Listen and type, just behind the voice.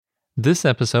This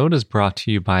episode is brought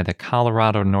to you by the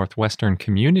Colorado Northwestern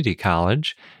Community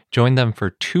College. Join them for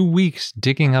 2 weeks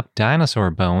digging up dinosaur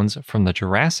bones from the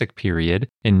Jurassic period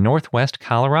in Northwest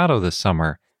Colorado this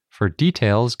summer. For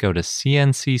details, go to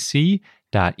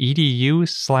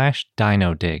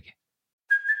cncc.edu/dinodig.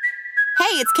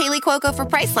 Hey, it's Kaylee Cuoco for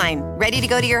Priceline. Ready to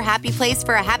go to your happy place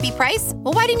for a happy price?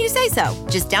 Well, why didn't you say so?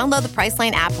 Just download the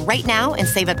Priceline app right now and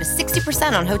save up to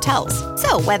 60% on hotels.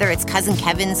 So whether it's Cousin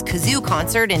Kevin's Kazoo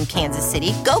Concert in Kansas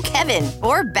City, go Kevin,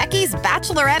 or Becky's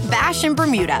Bachelorette Bash in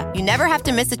Bermuda, you never have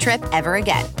to miss a trip ever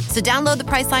again. So download the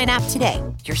Priceline app today.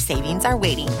 Your savings are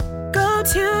waiting. Go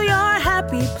to your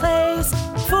happy place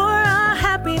for a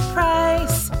happy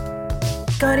price.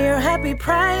 Go to your happy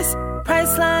price,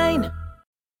 Priceline.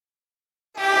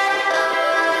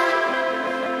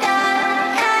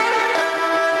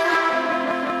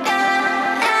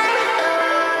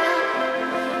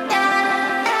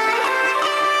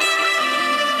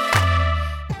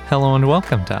 Hello and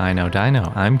welcome to I Know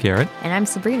Dino. I'm Garrett. And I'm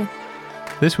Sabrina.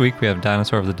 This week we have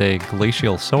Dinosaur of the Day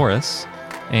Glacialsaurus,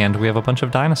 and we have a bunch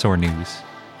of dinosaur news.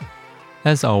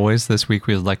 As always, this week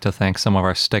we would like to thank some of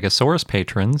our Stegosaurus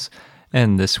patrons,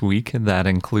 and this week that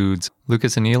includes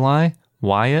Lucas and Eli,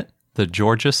 Wyatt, the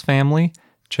Georges family,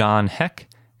 John Heck,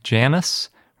 Janice,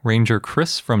 Ranger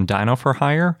Chris from Dino for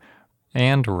Hire,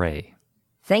 and Ray.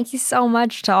 Thank you so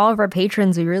much to all of our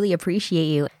patrons. We really appreciate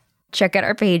you. Check out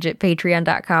our page at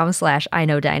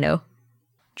patreon.com/iknowdino.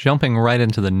 Jumping right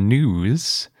into the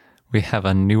news, we have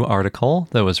a new article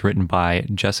that was written by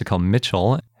Jessica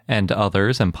Mitchell and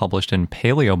others and published in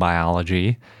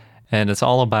Paleobiology, and it's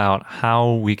all about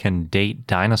how we can date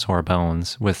dinosaur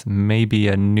bones with maybe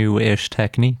a new-ish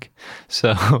technique.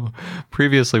 So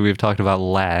previously we've talked about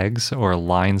lags, or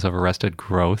lines of arrested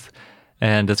growth,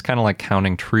 and it's kind of like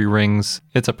counting tree rings.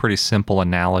 It's a pretty simple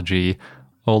analogy.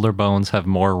 Older bones have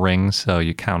more rings, so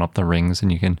you count up the rings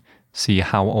and you can see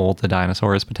how old the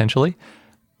dinosaur is potentially.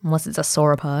 Unless it's a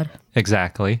sauropod.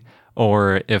 Exactly.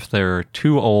 Or if they're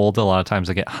too old, a lot of times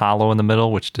they get hollow in the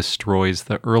middle, which destroys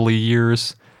the early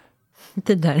years.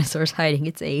 The dinosaur's hiding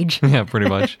its age. Yeah, pretty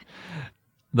much.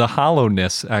 The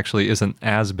hollowness actually isn't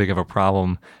as big of a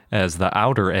problem as the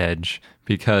outer edge,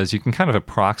 because you can kind of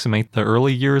approximate the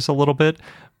early years a little bit,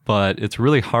 but it's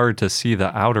really hard to see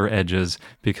the outer edges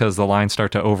because the lines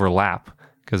start to overlap,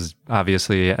 because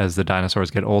obviously as the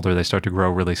dinosaurs get older, they start to grow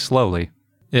really slowly,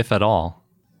 if at all.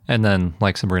 And then,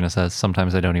 like Sabrina says,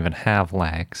 sometimes they don't even have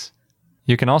lags.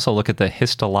 You can also look at the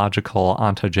histological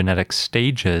ontogenetic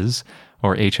stages,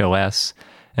 or HOS,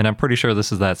 and I'm pretty sure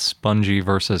this is that spongy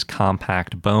versus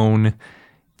compact bone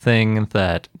thing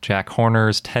that Jack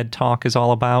Horner's TED Talk is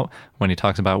all about when he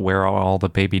talks about where are all the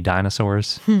baby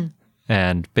dinosaurs.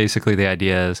 And basically the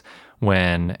idea is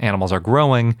when animals are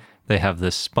growing, they have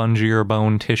this spongier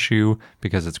bone tissue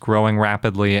because it's growing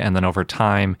rapidly, and then over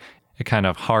time it kind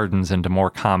of hardens into more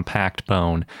compact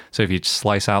bone. So if you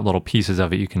slice out little pieces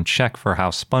of it, you can check for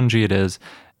how spongy it is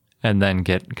and then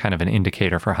get kind of an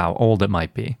indicator for how old it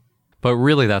might be. But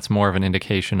really that's more of an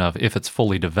indication of if it's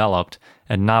fully developed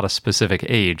and not a specific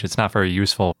age. It's not very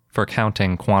useful for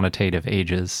counting quantitative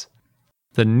ages.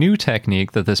 The new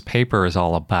technique that this paper is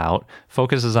all about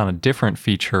focuses on a different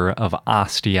feature of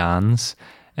osteons,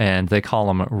 and they call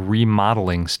them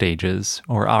remodeling stages,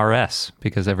 or RS,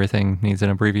 because everything needs an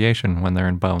abbreviation when they're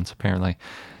in bones, apparently.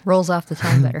 Rolls off the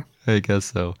tongue better. I guess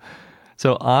so.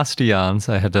 So osteons,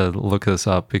 I had to look this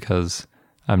up because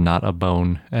I'm not a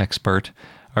bone expert,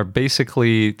 are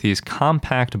basically these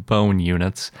compact bone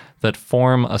units that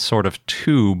form a sort of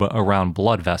tube around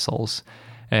blood vessels.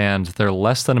 And they're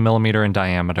less than 1 millimeter in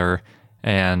diameter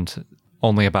and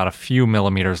only about a few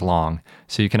millimeters long.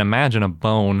 So you can imagine a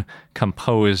bone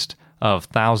composed of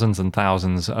thousands and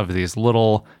thousands of these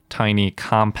little tiny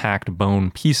compact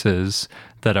bone pieces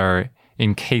that are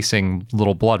encasing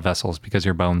little blood vessels, because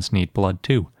your bones need blood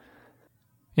too.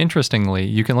 Interestingly,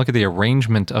 you can look at the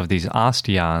arrangement of these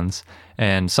osteons,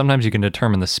 and sometimes you can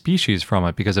determine the species from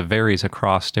it because it varies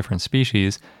across different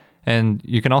species. And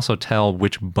you can also tell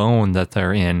which bone that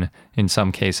they're in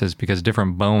some cases, because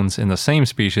different bones in the same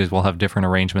species will have different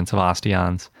arrangements of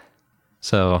osteons.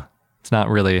 So it's not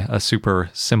really a super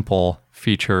simple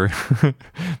feature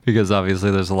because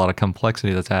obviously there's a lot of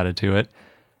complexity that's added to it.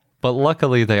 But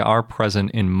luckily they are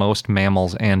present in most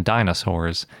mammals and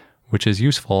dinosaurs, which is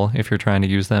useful if you're trying to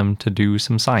use them to do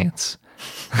some science.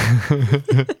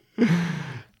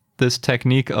 This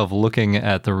technique of looking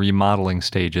at the remodeling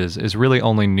stages is really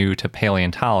only new to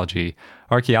paleontology.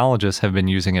 Archaeologists have been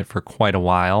using it for quite a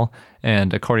while,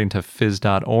 and according to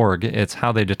phys.org, it's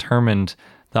how they determined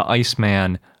the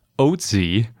Iceman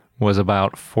Otzi was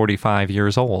about 45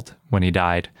 years old when he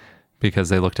died, because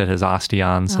they looked at his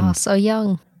osteons. Oh, And so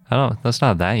young. I don't know, that's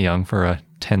not that young for a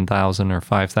 10,000 or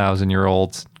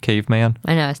 5,000-year-old caveman.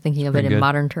 I know, I was thinking of it Pretty in good.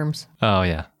 modern terms. Oh,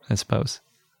 yeah, I suppose.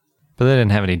 But they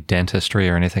didn't have any dentistry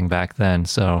or anything back then,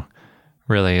 so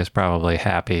really is probably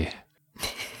happy.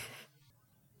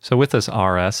 So with this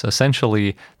RS,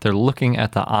 essentially, they're looking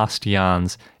at the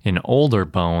osteons in older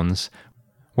bones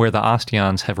where the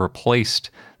osteons have replaced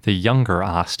the younger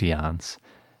osteons.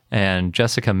 And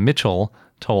Jessica Mitchell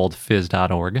told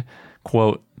phys.org,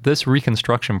 quote, "This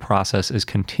reconstruction process is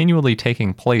continually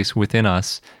taking place within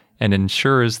us and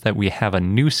ensures that we have a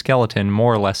new skeleton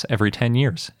more or less every 10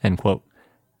 years, end quote.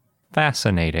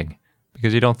 Fascinating,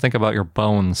 because you don't think about your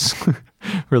bones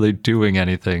really doing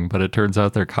anything, but it turns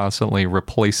out they're constantly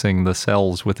replacing the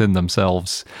cells within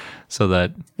themselves so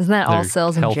that Isn't that all they're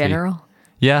cells healthy. in general?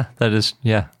 Yeah, that is,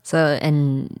 yeah. So,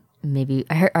 and maybe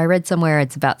I read somewhere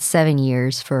it's about 7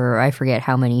 years for I forget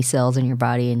how many cells in your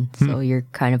body, and so you're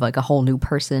kind of like a whole new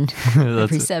person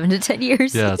every 7 to 10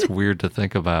 years. Yeah, it's weird to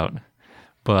think about.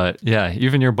 But yeah,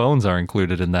 even your bones are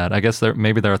included in that. I guess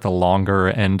maybe they're at the longer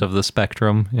end of the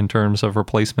spectrum in terms of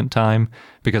replacement time,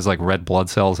 because like red blood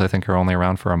cells, I think, are only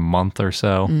around for a month or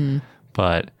so.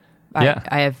 But yeah,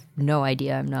 I have no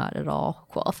idea. I'm not at all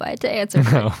qualified to answer.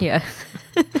 But yeah.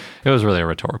 it was really a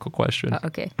rhetorical question.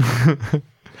 Okay.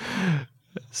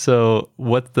 So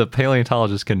what the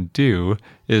paleontologists can do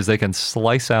is they can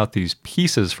slice out these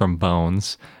pieces from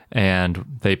bones, and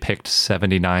they picked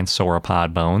 79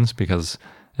 sauropod bones because,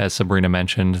 as Sabrina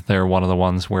mentioned, they're one of the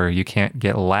ones where you can't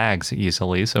get lags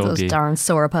easily, so it would Those be darn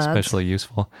sauropods. especially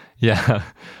useful. Yeah,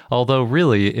 although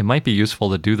really it might be useful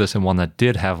to do this in one that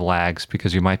did have lags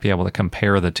because you might be able to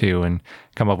compare the two and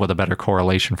come up with a better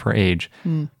correlation for age.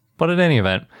 But in any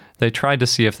event, they tried to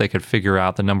see if they could figure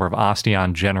out the number of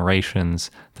osteon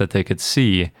generations that they could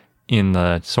see in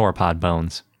the sauropod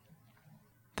bones.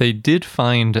 They did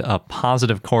find a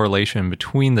positive correlation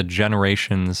between the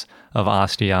generations of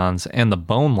osteons and the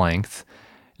bone length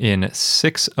in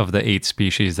 6 of the 8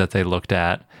 species that they looked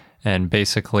at. And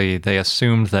basically, they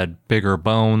assumed that bigger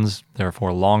bones,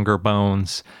 therefore longer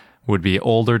bones, would be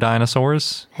older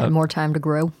dinosaurs. Had more time to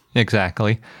grow.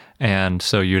 Exactly. And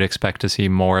so you'd expect to see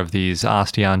more of these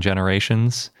osteon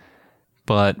generations.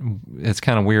 But it's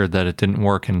kind of weird that it didn't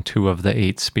work in 2 of the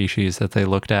 8 species that they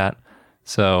looked at.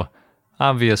 So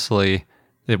obviously,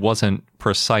 it wasn't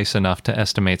precise enough to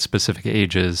estimate specific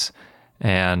ages,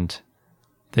 and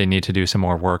they need to do some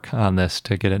more work on this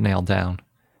to get it nailed down.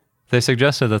 They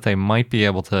suggested that they might be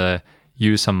able to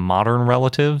use some modern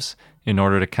relatives in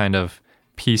order to kind of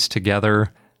piece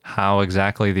together how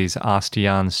exactly these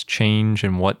osteons change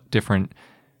and what different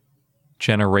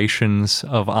generations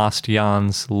of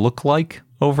osteons look like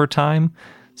over time.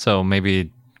 So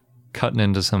maybe cutting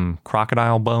into some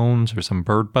crocodile bones or some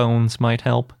bird bones might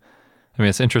help. I mean,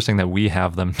 it's interesting that we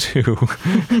have them too.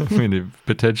 I mean,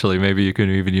 potentially, maybe you could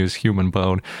even use human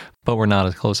bone, but we're not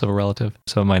as close of a relative,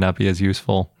 so it might not be as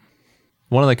useful.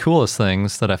 One of the coolest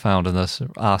things that I found in this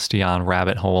osteon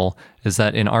rabbit hole is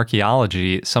that in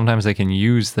archaeology, sometimes they can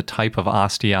use the type of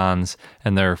osteons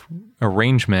and their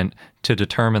arrangement to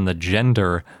determine the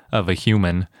gender of a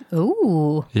human.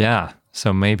 Ooh. Yeah,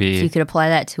 so maybe... So you could apply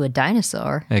that to a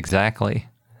dinosaur. Exactly.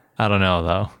 I don't know,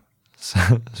 though. It's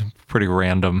a pretty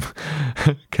random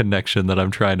connection that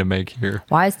I'm trying to make here.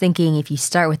 Well, I was thinking if you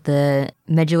start with the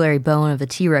medullary bone of the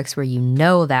T-Rex where you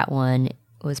know that one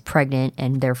was pregnant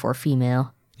and therefore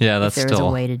female. Yeah, that's if there still...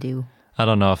 was a way to do. I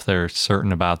don't know if they're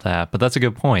certain about that, but that's a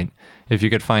good point. If you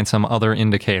could find some other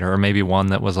indicator, or maybe one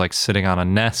that was like sitting on a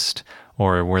nest,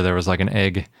 or where there was like an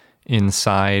egg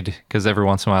inside, because every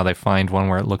once in a while they find one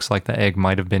where it looks like the egg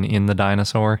might have been in the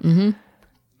dinosaur,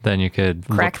 then you could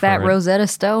Crack look that for it. Rosetta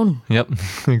Stone. Yep,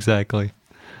 exactly.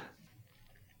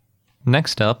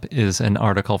 Next up is an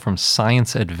article from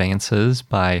Science Advances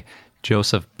by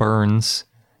Joseph Burns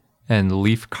and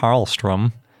Leif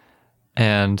Karlstrom.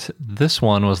 And this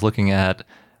one was looking at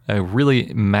a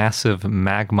really massive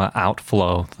magma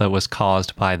outflow that was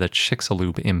caused by the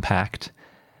Chicxulub impact.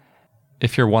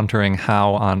 If you're wondering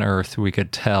how on earth we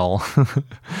could tell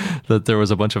that there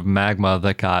was a bunch of magma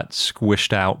that got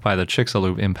squished out by the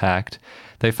Chicxulub impact,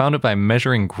 they found it by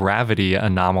measuring gravity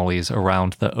anomalies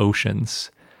around the oceans.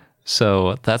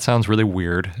 So that sounds really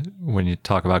weird when you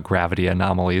talk about gravity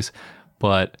anomalies,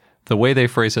 but the way they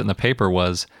phrased it in the paper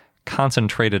was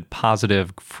concentrated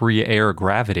positive free air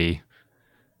gravity,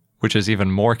 which is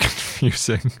even more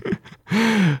confusing.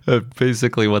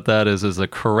 Basically what that is a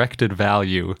corrected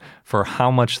value for how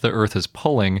much the Earth is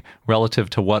pulling relative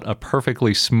to what a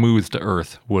perfectly smoothed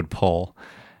Earth would pull.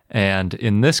 And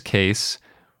in this case,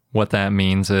 What that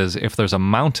means is if there's a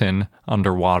mountain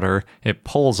underwater, it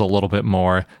pulls a little bit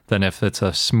more than if it's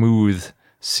a smooth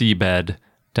seabed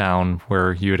down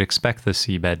where you would expect the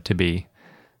seabed to be.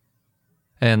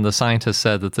 And the scientists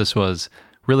said that this was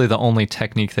really the only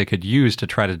technique they could use to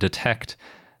try to detect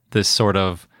this sort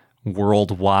of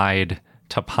worldwide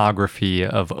topography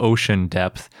of ocean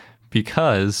depth,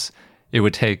 because it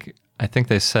would take, I think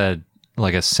they said,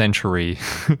 like a century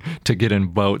to get in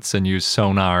boats and use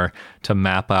sonar to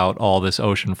map out all this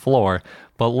ocean floor.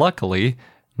 But luckily,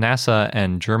 NASA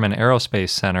and German Aerospace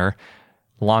Center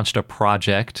launched a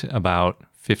project about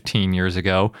 15 years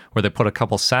ago where they put a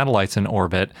couple satellites in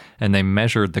orbit and they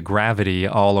measured the gravity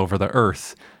all over the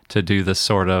Earth to do this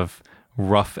sort of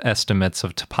rough estimates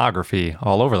of topography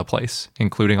all over the place,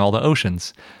 including all the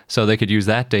oceans. So they could use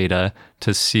that data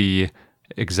to see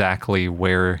exactly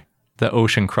where the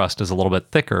ocean crust is a little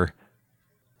bit thicker.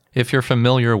 If you're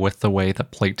familiar with the way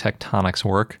that plate tectonics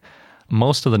work,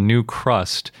 most of the new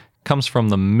crust comes from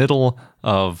the middle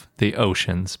of the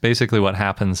oceans. Basically what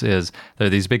happens is there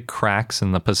are these big cracks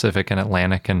in the Pacific and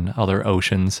Atlantic and other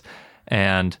oceans,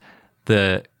 and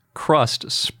the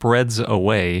crust spreads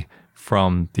away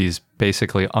from these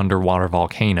basically underwater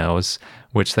volcanoes,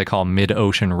 which they call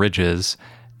mid-ocean ridges,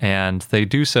 and they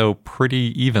do so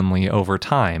pretty evenly over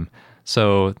time.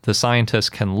 So the scientists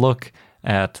can look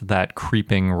at that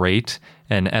creeping rate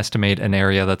and estimate an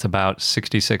area that's about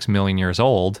 66 million years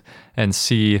old and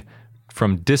see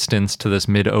from distance to this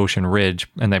mid-ocean ridge,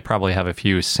 and they probably have a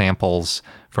few samples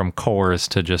from cores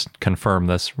to just confirm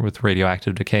this with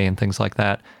radioactive decay and things like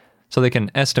that. So they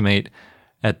can estimate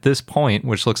at this point,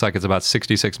 which looks like it's about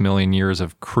 66 million years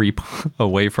of creep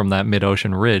away from that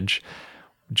mid-ocean ridge,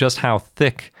 just how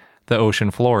thick the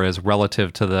ocean floor is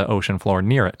relative to the ocean floor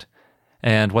near it.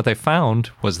 And what they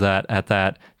found was that at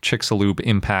that Chicxulub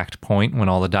impact point, when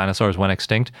all the dinosaurs went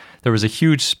extinct, there was a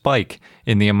huge spike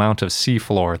in the amount of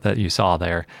seafloor that you saw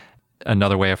there.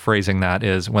 Another way of phrasing that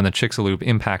is when the Chicxulub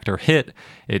impactor hit,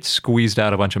 it squeezed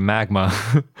out a bunch of magma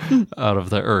out of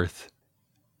the Earth.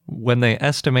 When they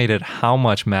estimated how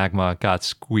much magma got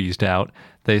squeezed out,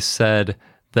 they said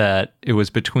that it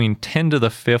was between 10 to the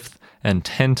 5th and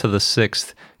 10 to the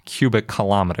 6th cubic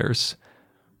kilometers,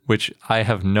 which I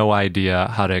have no idea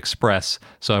how to express,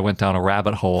 so I went down a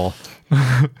rabbit hole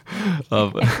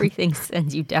of Everything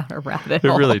sends you down a rabbit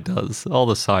hole. It really does, all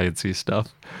the sciencey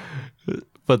stuff.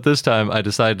 But this time I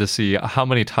decided to see how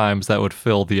many times that would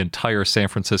fill the entire San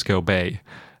Francisco Bay.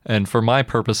 And for my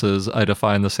purposes, I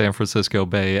define the San Francisco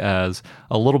Bay as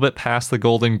a little bit past the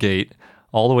Golden Gate,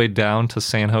 all the way down to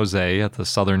San Jose at the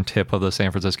southern tip of the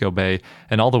San Francisco Bay,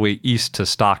 and all the way east to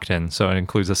Stockton. So it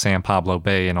includes the San Pablo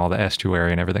Bay and all the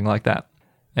estuary and everything like that.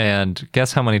 And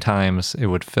guess how many times it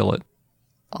would fill it?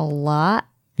 A lot?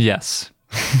 Yes.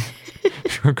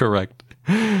 You're correct.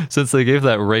 Since they gave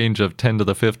that range of 10 to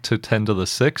the 5th to 10 to the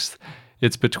 6th,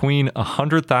 it's between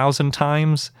 100,000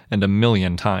 times and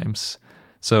 1,000,000 times.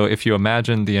 So if you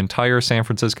imagine the entire San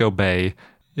Francisco Bay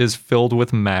is filled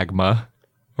with magma,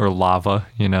 or lava,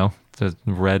 you know, the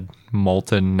red,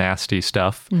 molten, nasty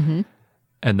stuff. Mm-hmm.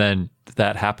 And then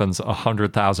that happens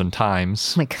 100,000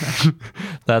 times. Oh my gosh.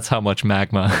 That's how much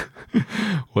magma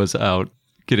was out,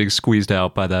 getting squeezed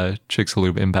out by the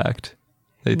Chicxulub impact,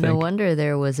 they think. No wonder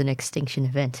there was an extinction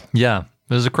event. Yeah,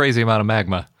 there's a crazy amount of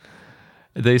magma.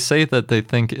 They say that they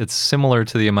think it's similar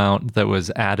to the amount that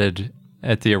was added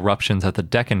at the eruptions at the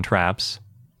Deccan Traps,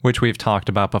 which we've talked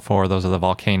about before. Those are the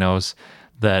volcanoes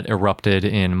that erupted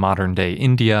in modern-day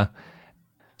India.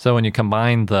 So when you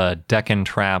combine the Deccan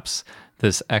Traps,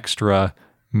 this extra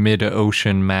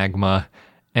mid-ocean magma,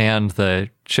 and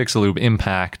the Chicxulub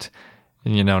impact,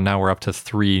 you know, now we're up to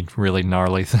 3 really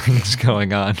gnarly things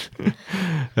going on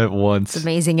at once. It's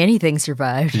amazing anything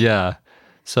survived. Yeah.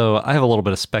 So I have a little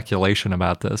bit of speculation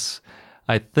about this.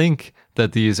 I think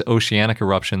that these oceanic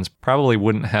eruptions probably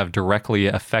wouldn't have directly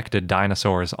affected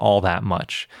dinosaurs all that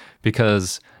much,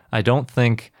 because I don't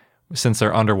think, since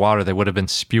they're underwater, they would have been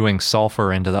spewing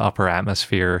sulfur into the upper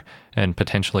atmosphere and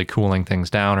potentially cooling things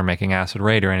down or making acid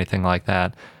rain or anything like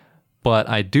that. But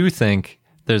I do think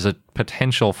there's a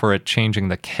potential for it changing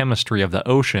the chemistry of the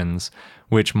oceans,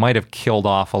 which might have killed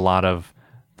off a lot of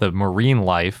the marine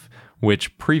life,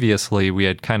 which previously we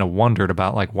had kind of wondered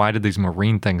about, like, why did these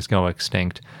marine things go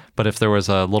extinct? But if there was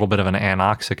a little bit of an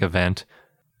anoxic event,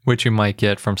 which you might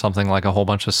get from something like a whole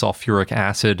bunch of sulfuric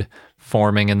acid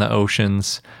forming in the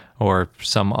oceans or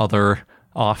some other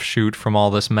offshoot from all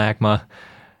this magma,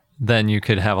 then you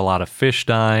could have a lot of fish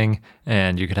dying,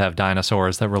 and you could have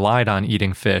dinosaurs that relied on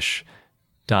eating fish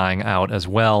dying out as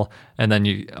well. And then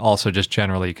you also just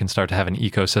generally can start to have an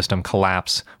ecosystem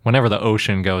collapse. Whenever the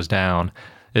ocean goes down,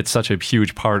 it's such a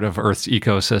huge part of Earth's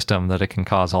ecosystem that it can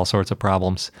cause all sorts of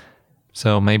problems.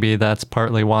 So maybe that's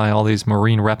partly why all these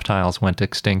marine reptiles went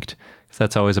extinct, because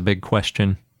that's always a big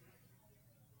question.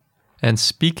 And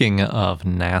speaking of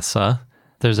NASA,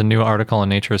 there's a new article in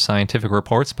Nature Scientific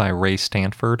Reports by Ray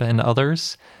Stanford and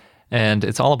others, and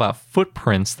it's all about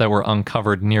footprints that were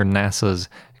uncovered near NASA's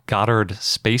Goddard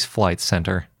Space Flight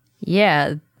Center.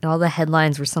 Yeah, all the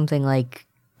headlines were something like,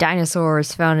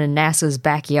 dinosaurs found in NASA's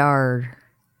backyard.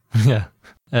 Yeah,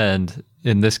 and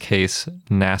in this case,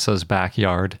 NASA's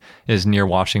backyard is near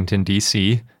Washington,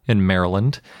 D.C. in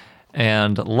Maryland.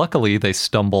 And luckily, they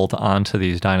stumbled onto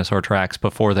these dinosaur tracks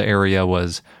before the area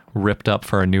was ripped up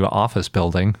for a new office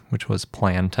building, which was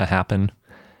planned to happen.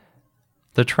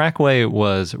 The trackway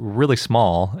was really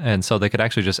small, and so they could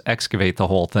actually just excavate the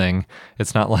whole thing.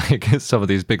 It's not like some of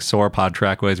these big sauropod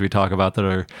trackways we talk about that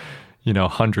are,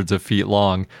 hundreds of feet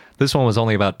long. This one was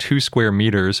only about 2 square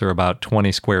meters, or about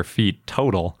 20 square feet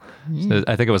total. So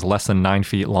I think it was less than 9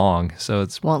 feet long. So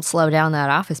it's won't slow down that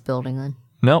office building then.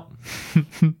 Nope.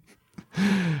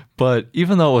 But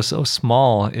even though it was so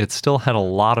small, it still had a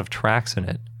lot of tracks in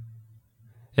it.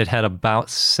 It had about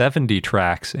 70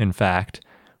 tracks, in fact,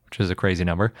 which is a crazy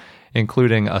number,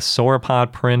 including a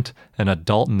sauropod print, an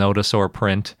adult nodosaur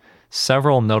print,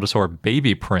 several nodosaur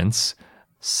baby prints,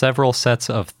 several sets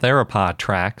of theropod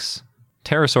tracks,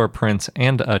 pterosaur prints,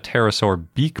 and a pterosaur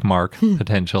beak mark,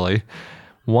 potentially,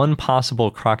 one possible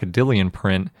crocodilian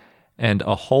print, and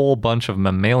a whole bunch of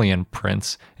mammalian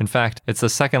prints. In fact, it's the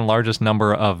second largest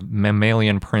number of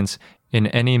mammalian prints in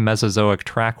any Mesozoic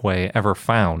trackway ever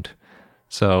found.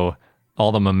 So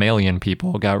all the mammalian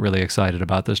people got really excited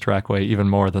about this trackway, even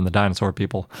more than the dinosaur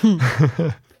people.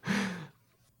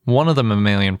 One of the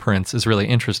mammalian prints is really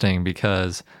interesting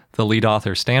because the lead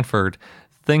author, Stanford,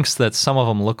 thinks that some of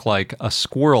them look like a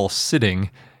squirrel sitting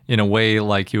in a way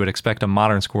like you would expect a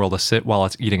modern squirrel to sit while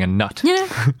it's eating a nut.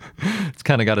 Yeah. It's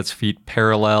kind of got its feet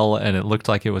parallel, and it looked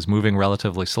like it was moving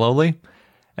relatively slowly.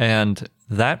 And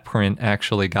that print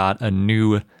actually got a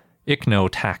new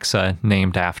ichnotaxa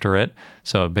named after it,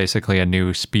 so basically a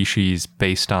new species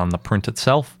based on the print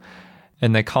itself.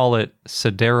 And they call it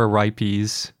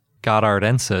Sidereoripes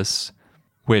goddardensis,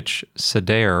 which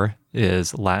sidere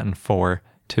is Latin for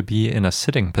to be in a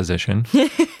sitting position.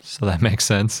 So that makes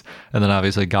sense. And then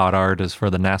obviously Goddard is for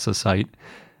the NASA site.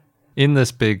 In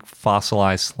this big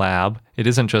fossilized slab, it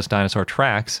isn't just dinosaur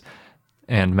tracks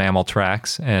and mammal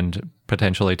tracks and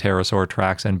potentially pterosaur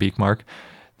tracks and beak mark.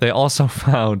 They also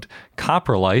found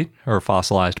coprolite, or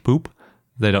fossilized poop.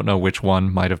 They don't know which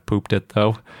one might have pooped it,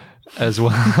 though, as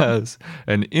well as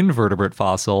an invertebrate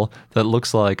fossil that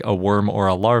looks like a worm or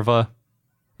a larva,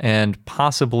 and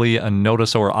possibly a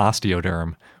nodosaur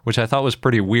osteoderm, which I thought was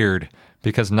pretty weird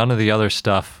because none of the other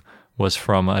stuff was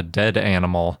from a dead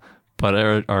animal, but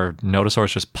are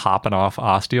nodosaurs just popping off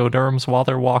osteoderms while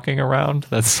they're walking around?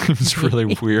 That seems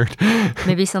really weird.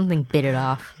 Maybe something bit it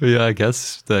off. Yeah, I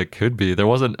guess that could be. There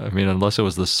wasn't, unless it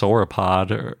was the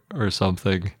sauropod or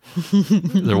something,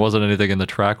 there wasn't anything in the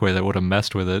trackway that would have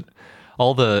messed with it.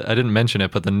 I didn't mention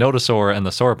it, but the nodosaur and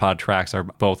the sauropod tracks are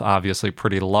both obviously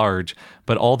pretty large,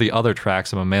 but all the other tracks,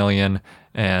 the mammalian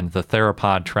and the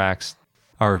theropod tracks,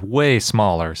 are way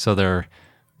smaller. So they're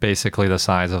basically the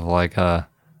size of like a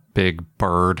big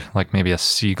bird, like maybe a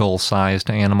seagull-sized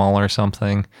animal or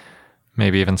something.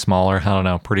 Maybe even smaller. I don't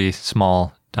know. Pretty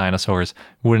small dinosaurs.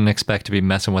 Wouldn't expect to be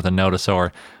messing with a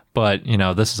nodosaur. But,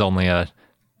 this is only a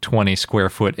 20 square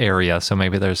foot area, so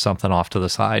maybe there's something off to the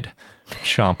side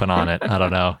chomping on it. I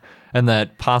don't know. And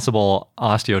that possible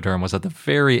osteoderm was at the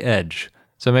very edge.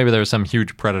 So maybe there was some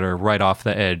huge predator right off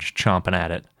the edge chomping at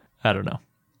it. I don't know.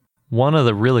 One of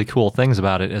the really cool things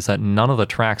about it is that none of the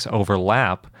tracks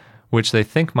overlap, which they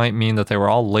think might mean that they were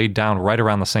all laid down right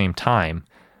around the same time,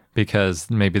 because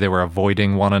maybe they were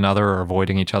avoiding one another or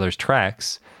avoiding each other's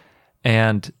tracks.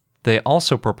 And they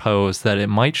also propose that it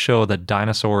might show that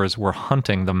dinosaurs were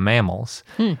hunting the mammals.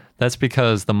 That's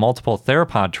because the multiple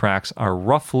theropod tracks are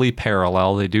roughly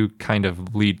parallel. They do kind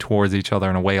of lead towards each other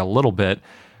in a way a little bit,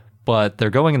 but they're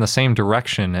going in the same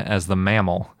direction as the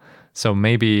mammal. So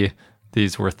maybe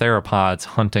these were theropods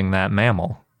hunting that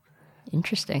mammal.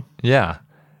 Interesting. Yeah.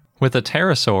 With a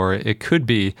pterosaur, it could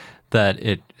be that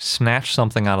it snatched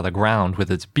something out of the ground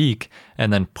with its beak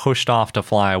and then pushed off to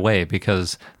fly away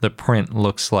because the print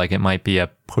looks like it might be a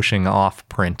pushing off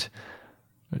print.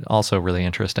 Also really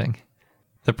interesting.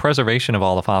 The preservation of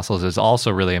all the fossils is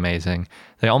also really amazing.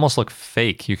 They almost look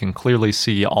fake. You can clearly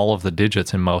see all of the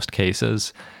digits in most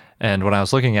cases. And when I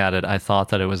was looking at it, I thought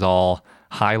that it was all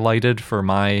highlighted for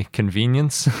my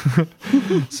convenience.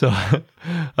 So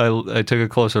I took a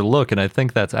closer look, and I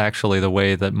think that's actually the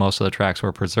way that most of the tracks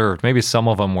were preserved. Maybe some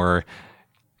of them were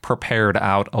prepared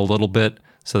out a little bit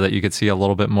so that you could see a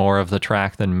little bit more of the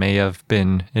track than may have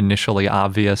been initially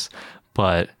obvious,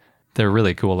 but they're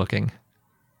really cool looking.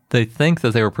 They think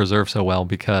that they were preserved so well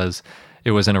because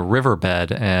it was in a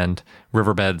riverbed, and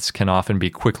riverbeds can often be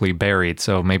quickly buried.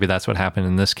 So maybe that's what happened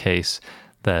in this case,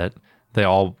 that they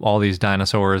all these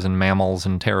dinosaurs and mammals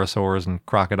and pterosaurs and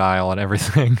crocodile and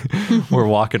everything were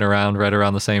walking around right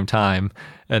around the same time,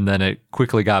 and then it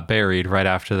quickly got buried right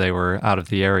after they were out of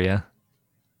the area.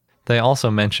 They also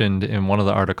mentioned in one of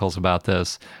the articles about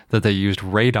this that they used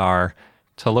radar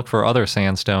to look for other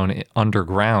sandstone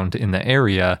underground in the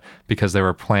area because they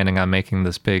were planning on making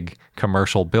this big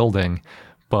commercial building.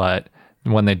 But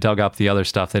when they dug up the other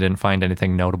stuff, they didn't find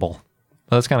anything notable.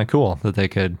 But that's kind of cool that they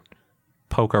could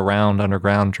poke around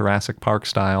underground Jurassic Park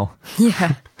style.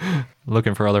 Yeah.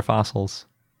 Looking for other fossils.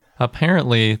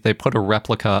 Apparently, they put a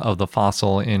replica of the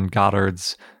fossil in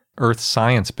Goddard's Earth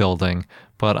Science Building,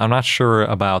 but I'm not sure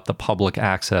about the public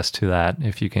access to that,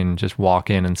 if you can just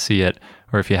walk in and see it,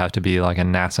 or if you have to be like a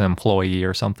NASA employee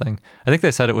or something. I think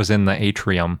they said it was in the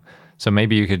atrium, so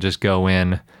maybe you could just go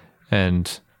in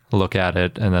and look at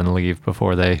it and then leave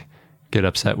before they get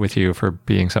upset with you for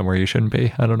being somewhere you shouldn't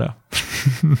be. I don't know.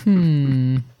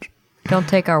 Don't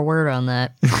take our word on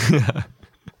that. Yeah.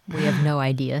 We have no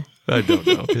idea. I don't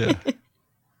know, yeah.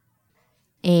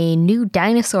 A new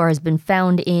dinosaur has been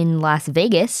found in Las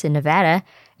Vegas in Nevada.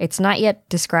 It's not yet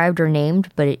described or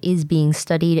named, but it is being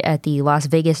studied at the Las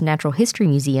Vegas Natural History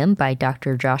Museum by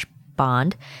Dr. Josh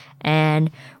Bond.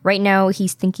 And right now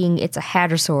he's thinking it's a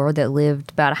hadrosaur that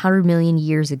lived about 100 million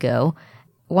years ago.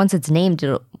 Once it's named,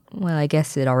 well, I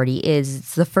guess it already is.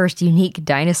 It's the first unique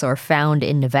dinosaur found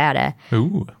in Nevada.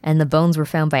 Ooh. And the bones were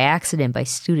found by accident by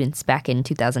students back in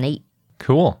 2008.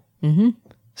 Cool. Mm-hmm.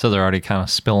 So they're already kind of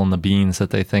spilling the beans that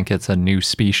they think it's a new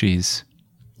species.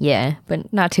 Yeah,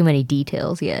 but not too many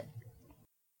details yet.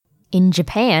 In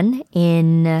Japan,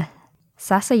 in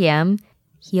Sasayama,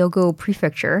 Hyogo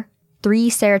Prefecture,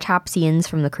 3 ceratopsians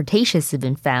from the Cretaceous have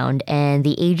been found, and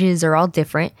the ages are all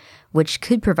different, which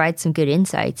could provide some good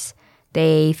insights.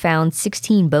 They found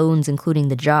 16 bones, including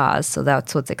the jaws, so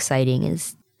that's what's exciting,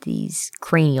 is these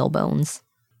cranial bones.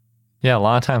 Yeah, a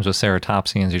lot of times with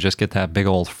ceratopsians, you just get that big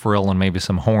old frill and maybe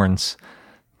some horns.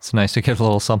 It's nice to get a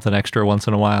little something extra once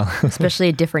in a while. Especially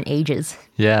at different ages.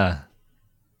 Yeah.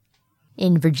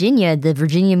 In Virginia, the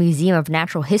Virginia Museum of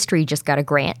Natural History just got a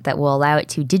grant that will allow it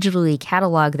to digitally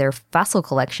catalog their fossil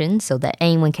collection so that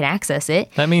anyone can access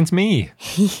it. That means me.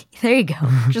 There you go.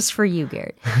 Just for you,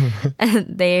 Garrett.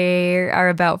 There are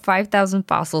about 5,000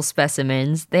 fossil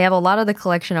specimens. They have a lot of the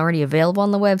collection already available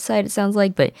on the website, it sounds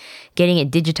like, but getting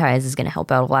it digitized is going to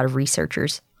help out a lot of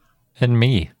researchers. And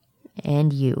me.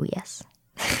 And you, yes.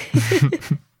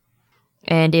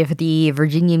 And if the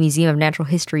Virginia Museum of Natural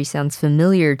History sounds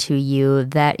familiar to you,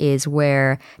 that is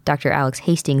where Dr. Alex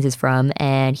Hastings is from,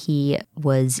 and he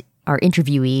was our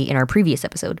interviewee in our previous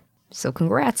episode. So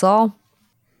congrats, all.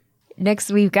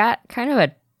 Next, we've got kind of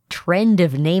a trend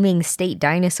of naming state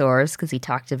dinosaurs, because he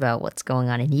talked about what's going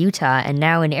on in Utah, and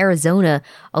now in Arizona,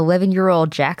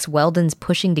 11-year-old Jax Weldon's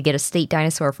pushing to get a state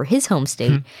dinosaur for his home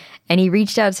state, and he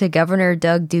reached out to Governor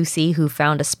Doug Ducey, who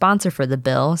found a sponsor for the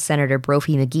bill, Senator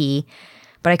Brophy McGee,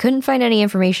 but I couldn't find any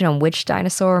information on which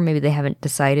dinosaur. Maybe they haven't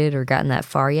decided or gotten that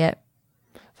far yet.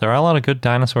 There are a lot of good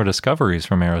dinosaur discoveries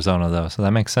from Arizona, though, so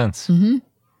that makes sense. Mm-hmm.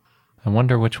 I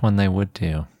wonder which one they would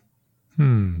do.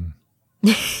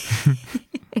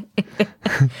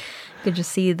 Could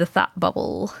just see the thought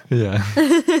bubble. Yeah.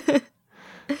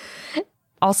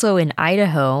 Also in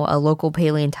Idaho, a local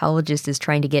paleontologist is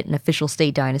trying to get an official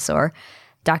state dinosaur.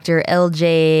 Dr.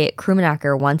 L.J.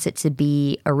 Krummenacher wants it to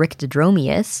be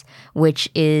Eryctodromeus, which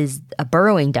is a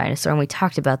burrowing dinosaur. And we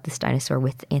talked about this dinosaur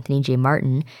with Anthony J.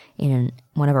 Martin in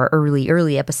one of our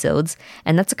early episodes.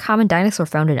 And that's a common dinosaur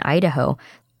found in Idaho.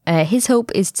 His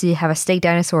hope is to have a state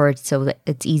dinosaur so that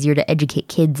it's easier to educate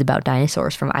kids about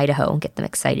dinosaurs from Idaho and get them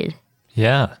excited.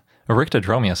 Yeah.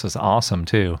 Eryctodromeus is awesome,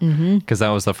 too, because that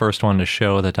was the first one to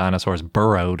show that dinosaurs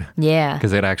burrowed. Yeah.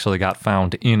 Because it actually got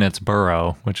found in its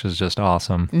burrow, which is just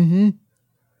awesome. Mm-hmm.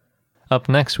 Up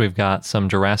next, we've got some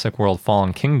Jurassic World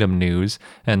Fallen Kingdom news,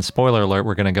 and spoiler alert,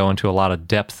 we're going to go into a lot of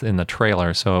depth in the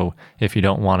trailer, so if you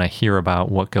don't want to hear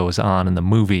about what goes on in the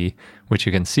movie, which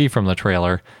you can see from the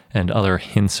trailer, and other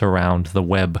hints around the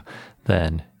web,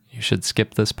 then you should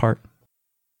skip this part.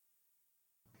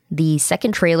 The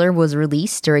second trailer was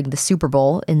released during the Super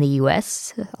Bowl in the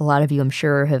US. A lot of you, I'm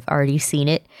sure, have already seen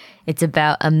it. It's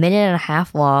about 1.5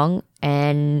 minutes long,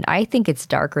 And I think it's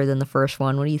darker than the first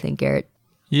one. What do you think, Garrett?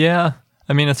 Yeah.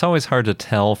 I mean, it's always hard to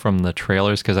tell from the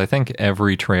trailers because I think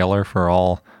every trailer for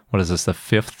all, what is this, the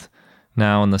 5th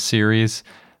now in the series,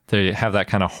 they have that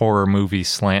kind of horror movie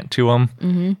slant to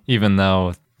them, even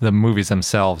though the movies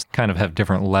themselves kind of have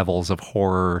different levels of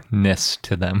horror-ness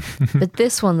to them. But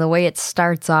this one, the way it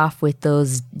starts off with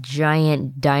those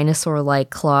giant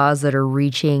dinosaur-like claws that are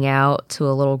reaching out to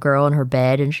a little girl in her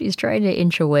bed, and she's trying to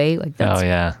inch away, like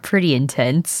that's pretty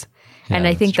intense. Yeah, and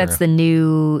I think true. that's the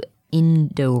new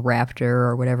Indoraptor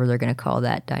or whatever they're going to call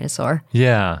that dinosaur.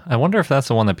 Yeah, I wonder if that's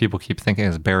the one that people keep thinking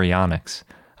is Baryonyx.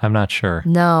 I'm not sure.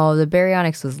 No, the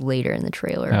Baryonyx was later in the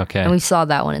trailer. Okay. And we saw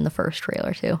that one in the first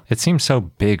trailer too. It seems so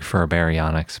big for a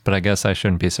Baryonyx, but I guess I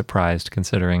shouldn't be surprised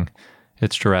considering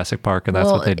it's Jurassic Park and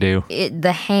that's what they do.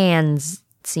 The hands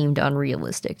seemed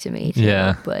unrealistic to me too,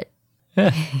 Yeah. but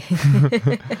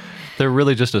They're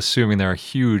really just assuming there are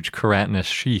huge keratinous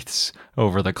sheaths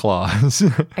over the claws,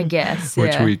 I guess,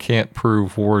 which yeah. we can't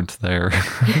prove weren't there.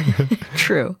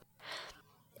 True.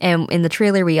 And in the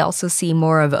trailer, we also see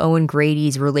more of Owen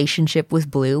Grady's relationship with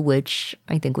Blue, which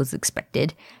I think was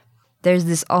expected. There's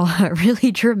this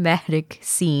really dramatic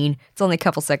scene, it's only a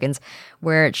couple seconds,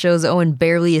 where it shows Owen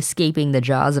barely escaping the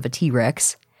jaws of a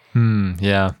T-Rex.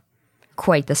 Yeah.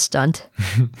 Quite the stunt.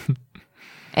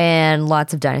 And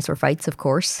lots of dinosaur fights, of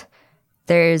course.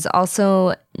 There's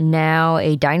also now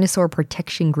a dinosaur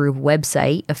protection group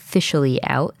website officially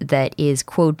out that is,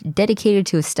 quote, dedicated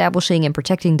to establishing and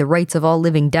protecting the rights of all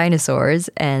living dinosaurs.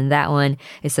 And that one,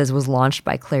 it says, was launched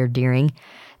by Claire Deering.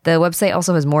 The website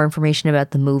also has more information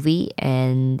about the movie,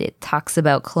 and it talks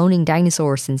about cloning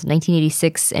dinosaurs since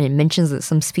 1986, and it mentions that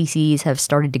some species have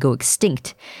started to go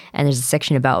extinct. And there's a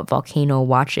section about volcano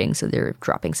watching, so they're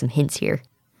dropping some hints here.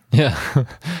 Yeah,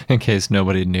 in case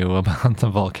nobody knew about the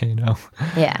volcano.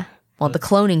 Yeah. Well, the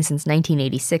cloning since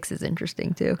 1986 is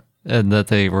interesting, too. And that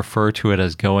they refer to it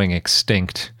as going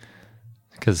extinct,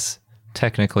 because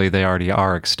technically they already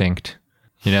are extinct.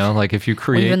 You know, like if you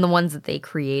create... Even the ones that they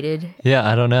created. Yeah,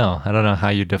 I don't know. I don't know how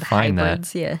you define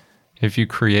Hybrids, that. yeah. If you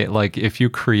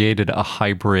created a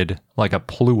hybrid, like a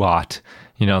pluot,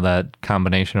 you know, that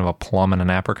combination of a plum and an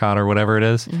apricot or whatever it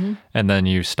is, and then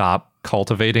you stop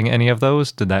cultivating any of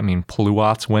those, did that mean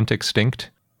pluots went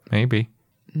extinct? Maybe.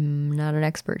 Not an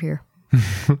expert here.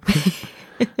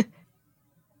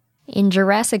 In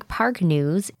Jurassic Park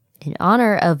news, in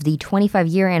honor of the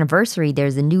 25-year anniversary,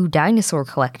 there's a new dinosaur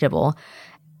collectible.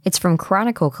 It's from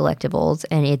Chronicle Collectibles,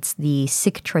 and it's the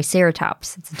sick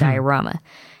Triceratops. It's a diorama.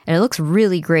 And it looks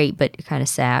really great, but kind of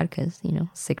sad because, you know,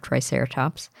 sick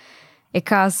Triceratops. It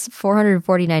costs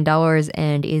 $449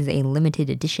 and is a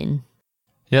limited edition.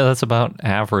 Yeah, that's about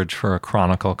average for a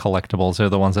Chronicle Collectibles. They're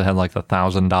the ones that had like the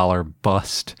 $1,000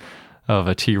 bust of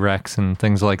a T-Rex and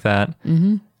things like that.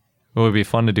 Mm-hmm. What would be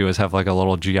fun to do is have like a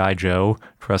little G.I. Joe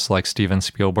dressed like Steven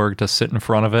Spielberg to sit in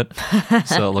front of it.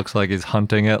 So it looks like he's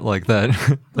hunting it, like that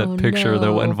picture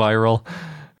that went viral.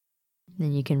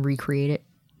 Then you can recreate it.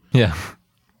 Yeah.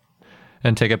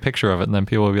 And take a picture of it, and then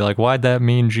people will be like, why'd that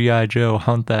mean G.I. Joe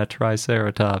hunt that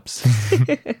Triceratops?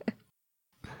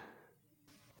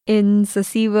 In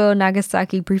Sasebo,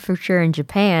 Nagasaki Prefecture in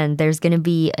Japan, there's going to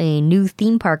be a new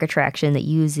theme park attraction that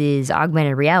uses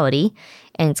augmented reality,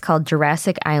 and it's called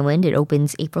Jurassic Island. It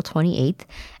opens April 28th.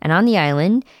 And on the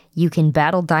island, you can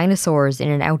battle dinosaurs in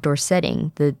an outdoor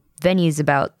setting. The venue is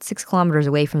about 6 kilometers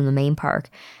away from the main park.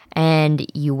 And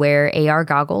you wear AR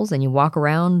goggles and you walk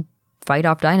around, fight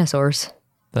off dinosaurs.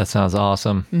 That sounds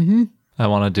awesome. Mm-hmm. I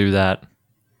want to do that.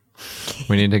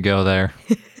 We need to go there.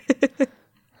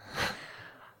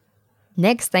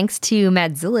 Next, thanks to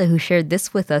Madzilla, who shared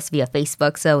this with us via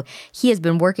Facebook. So he has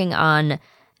been working on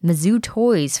Mizzou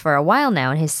toys for a while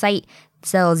now, and his site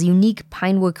sells unique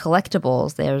Pinewood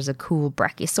collectibles. There's a cool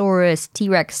Brachiosaurus,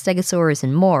 T-Rex, Stegosaurus,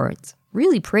 and more. It's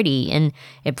really pretty, and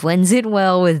it blends in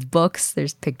well with books.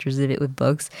 There's pictures of it with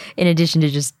books, in addition to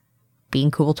just being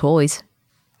cool toys.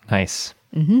 Nice.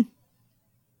 Mm-hmm.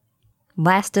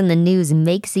 Last in the news,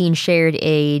 Makescene shared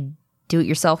a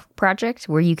do-it-yourself project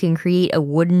where you can create a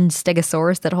wooden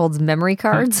Stegosaurus that holds memory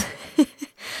cards.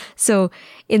 So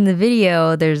in the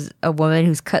video, there's a woman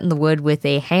who's cutting the wood with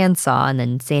a handsaw and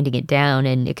then sanding it down,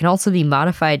 and it can also be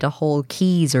modified to hold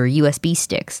keys or USB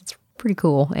sticks. It's pretty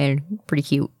cool and pretty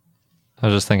cute. I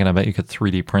was just thinking, I bet you could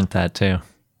 3D print that too.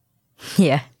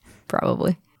 Yeah,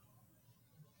 probably.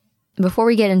 Before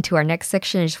we get into our next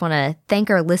section, I just want to thank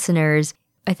our listeners.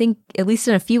 I think at least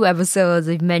in a few episodes,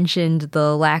 I've mentioned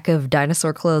the lack of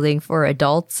dinosaur clothing for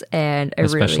adults, and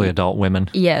especially adult women.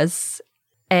 Yes.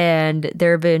 And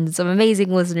there have been some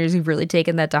amazing listeners who've really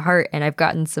taken that to heart, and I've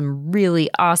gotten some really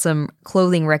awesome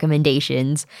clothing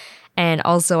recommendations. And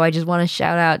also, I just want to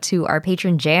shout out to our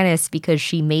patron Janice because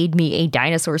she made me a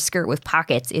dinosaur skirt with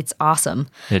pockets. It's awesome.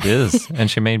 It is. And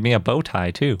she made me a bow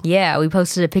tie, too. Yeah, we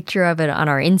posted a picture of it on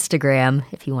our Instagram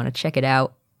if you want to check it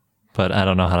out. But I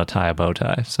don't know how to tie a bow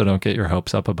tie, so don't get your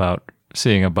hopes up about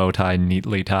seeing a bow tie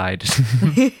neatly tied.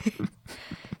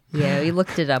 Yeah, we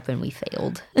looked it up and we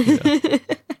failed. Yeah.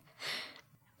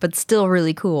 But still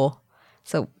really cool.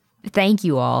 So thank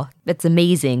you all. It's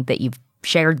amazing that you've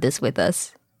shared this with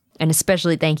us. And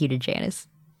especially thank you to Janice.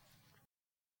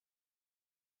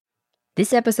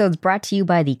 This episode's brought to you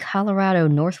by the Colorado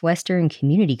Northwestern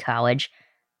Community College,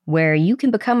 where you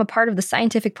can become a part of the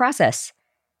scientific process.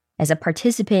 As a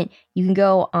participant, you can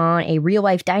go on a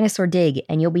real-life dinosaur dig,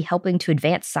 and you'll be helping to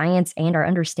advance science and our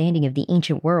understanding of the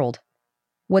ancient world.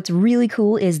 What's really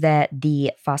cool is that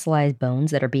the fossilized bones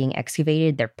that are being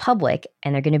excavated, they're public,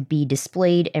 and they're going to be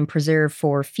displayed and preserved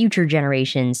for future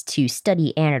generations to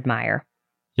study and admire.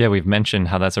 Yeah, we've mentioned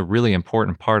how that's a really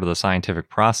important part of the scientific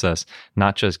process,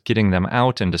 not just getting them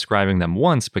out and describing them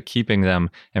once, but keeping them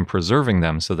and preserving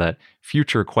them so that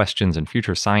future questions and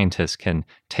future scientists can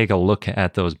take a look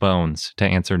at those bones to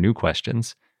answer new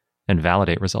questions and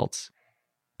validate results.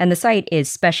 And the site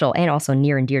is special and also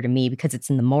near and dear to me because it's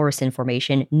in the Morrison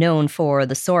Formation, known for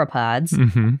the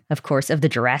sauropods, of course, of the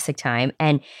Jurassic time.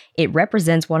 And it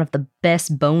represents one of the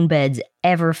best bone beds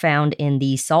ever found in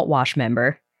the saltwash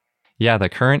member. Yeah, the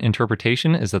current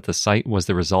interpretation is that the site was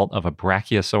the result of a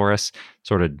Brachiosaurus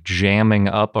sort of jamming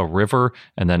up a river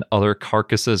and then other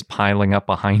carcasses piling up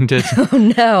behind it.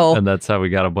 Oh, no. And that's how we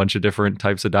got a bunch of different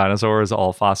types of dinosaurs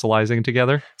all fossilizing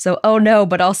together. So, oh no,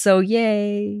 but also,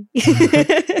 yay.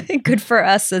 Good for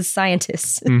us as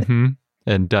scientists. And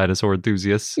dinosaur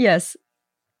enthusiasts. Yes.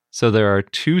 So there are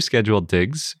 2 scheduled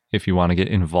digs if you want to get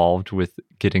involved with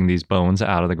getting these bones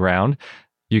out of the ground.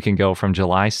 You can go from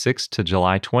July 6th to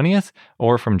July 20th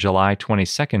or from July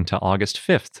 22nd to August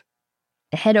 5th.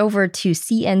 Head over to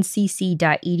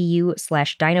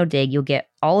cncc.edu/dinodig. You'll get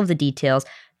all of the details.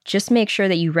 Just make sure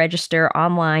that you register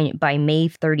online by May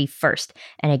 31st.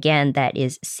 And again, that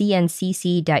is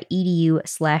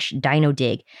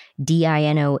cncc.edu/dinodig,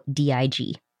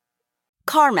 DINODIG.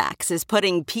 CarMax is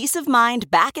putting peace of mind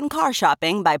back in car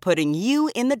shopping by putting you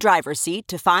in the driver's seat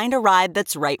to find a ride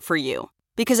that's right for you.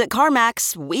 Because at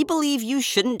CarMax, we believe you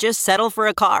shouldn't just settle for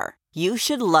a car. You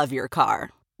should love your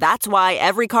car. That's why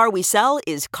every car we sell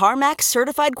is CarMax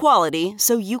certified quality,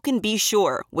 so you can be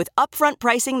sure with upfront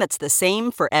pricing that's the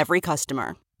same for every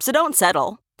customer. So don't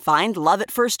settle. Find love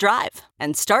at first drive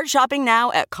and start shopping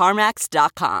now at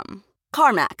CarMax.com.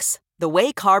 CarMax, the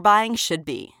way car buying should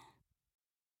be.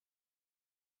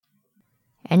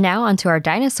 And now onto our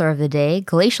dinosaur of the day,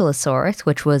 Glacialosaurus,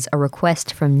 which was a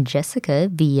request from Jessica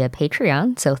via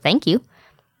Patreon, so thank you.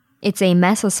 It's a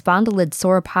massospondylid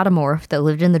sauropodomorph that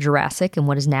lived in the Jurassic in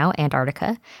what is now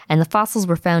Antarctica, and the fossils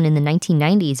were found in the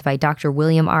 1990s by Dr.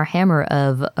 William R. Hammer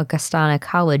of Augustana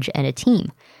College and a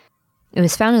team. It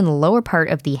was found in the lower part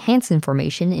of the Hansen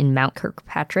Formation in Mount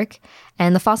Kirkpatrick,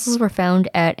 and the fossils were found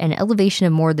at an elevation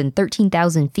of more than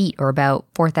 13,000 feet, or about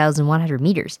 4,100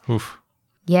 meters. Oof.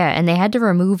 Yeah, and they had to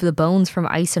remove the bones from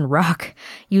ice and rock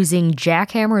using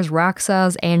jackhammers, rock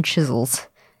saws, and chisels.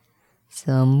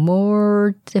 So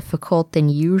more difficult than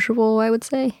usual, I would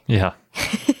say. Yeah.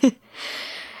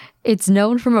 It's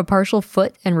known from a partial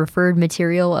foot and referred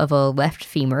material of a left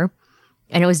femur,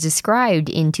 and it was described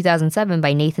in 2007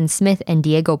 by Nathan Smith and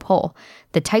Diego Pohl.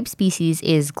 The type species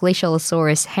is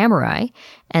Glacialosaurus hammeri,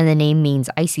 and the name means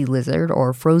icy lizard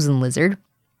or frozen lizard,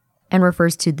 and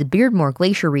refers to the Beardmore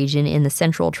Glacier region in the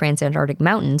central Transantarctic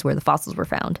Mountains where the fossils were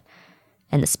found.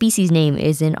 And the species name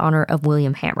is in honor of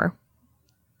William Hammer.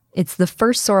 It's the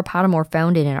first sauropodomorph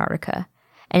found in Antarctica,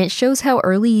 and it shows how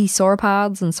early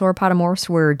sauropods and sauropodomorphs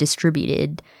were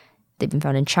distributed. They've been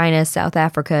found in China, South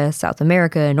Africa, South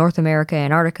America, North America,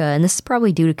 Antarctica, and this is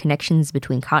probably due to connections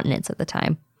between continents at the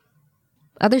time.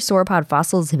 Other sauropod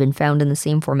fossils have been found in the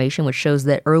same formation, which shows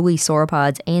that early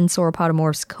sauropods and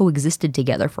sauropodomorphs coexisted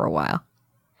together for a while.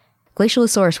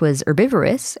 Glacialosaurus was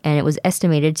herbivorous, and it was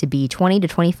estimated to be 20 to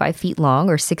 25 feet long,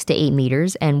 or 6 to 8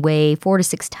 meters, and weigh 4 to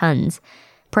 6 tons.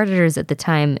 Predators at the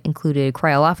time included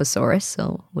Cryolophosaurus,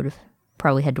 so would have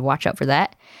probably had to watch out for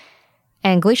that.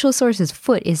 And Glacialosaurus's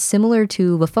foot is similar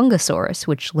to Lafungosaurus,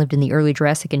 which lived in the early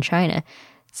Jurassic in China,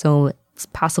 so it's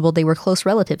possible they were close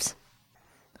relatives.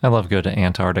 I love good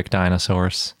Antarctic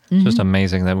dinosaurs. It's just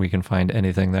amazing that we can find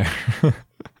anything there.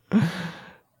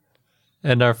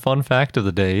 And our fun fact of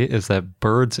the day is that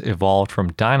birds evolved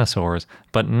from dinosaurs,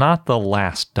 but not the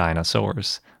last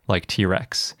dinosaurs, like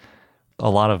T-Rex.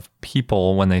 A lot of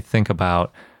people, when they think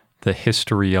about the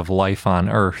history of life on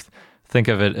Earth, think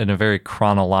of it in a very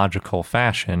chronological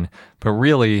fashion, but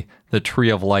really the tree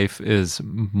of life is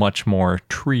much more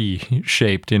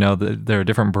tree-shaped. There are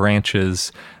different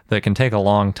branches that can take a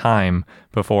long time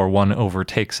before one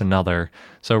overtakes another.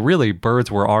 So really, birds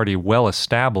were already well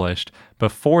established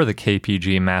before the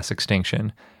KPG mass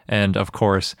extinction. And of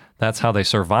course, that's how they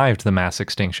survived the mass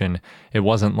extinction. It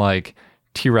wasn't like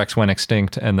T-Rex went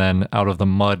extinct and then out of the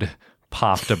mud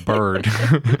popped a bird.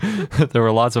 There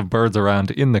were lots of birds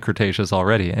around in the Cretaceous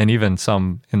already, and even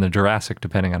some in the Jurassic,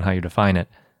 depending on how you define it.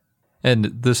 And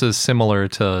this is similar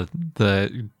to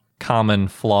the common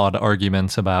flawed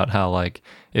arguments about how, like,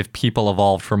 if people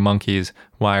evolved from monkeys,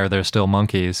 why are there still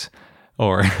monkeys?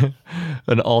 Or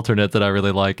an alternate that I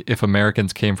really like, if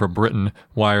Americans came from Britain,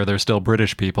 why are there still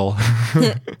British people?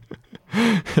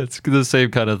 It's the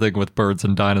same kind of thing with birds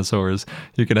and dinosaurs.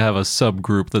 You can have a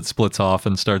subgroup that splits off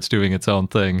and starts doing its own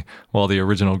thing while the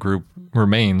original group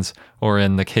remains, or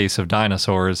in the case of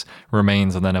dinosaurs,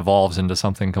 remains and then evolves into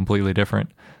something completely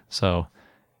different. So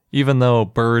even though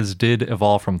birds did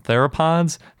evolve from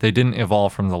theropods, they didn't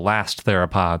evolve from the last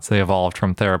theropods. They evolved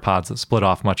from theropods that split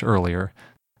off much earlier.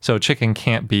 So chicken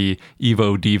can't be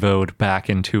evo-devoed back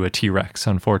into a T-Rex,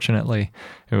 unfortunately.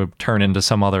 It would turn into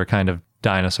some other kind of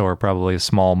dinosaur, probably a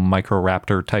small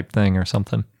Microraptor type thing or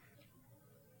something.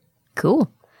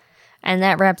 Cool. And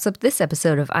that wraps up this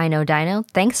episode of I Know Dino.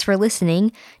 Thanks for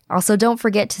listening. Also, don't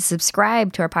forget to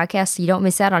subscribe to our podcast so you don't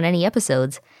miss out on any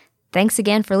episodes. Thanks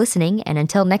again for listening, and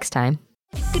until next time.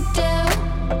 Good day.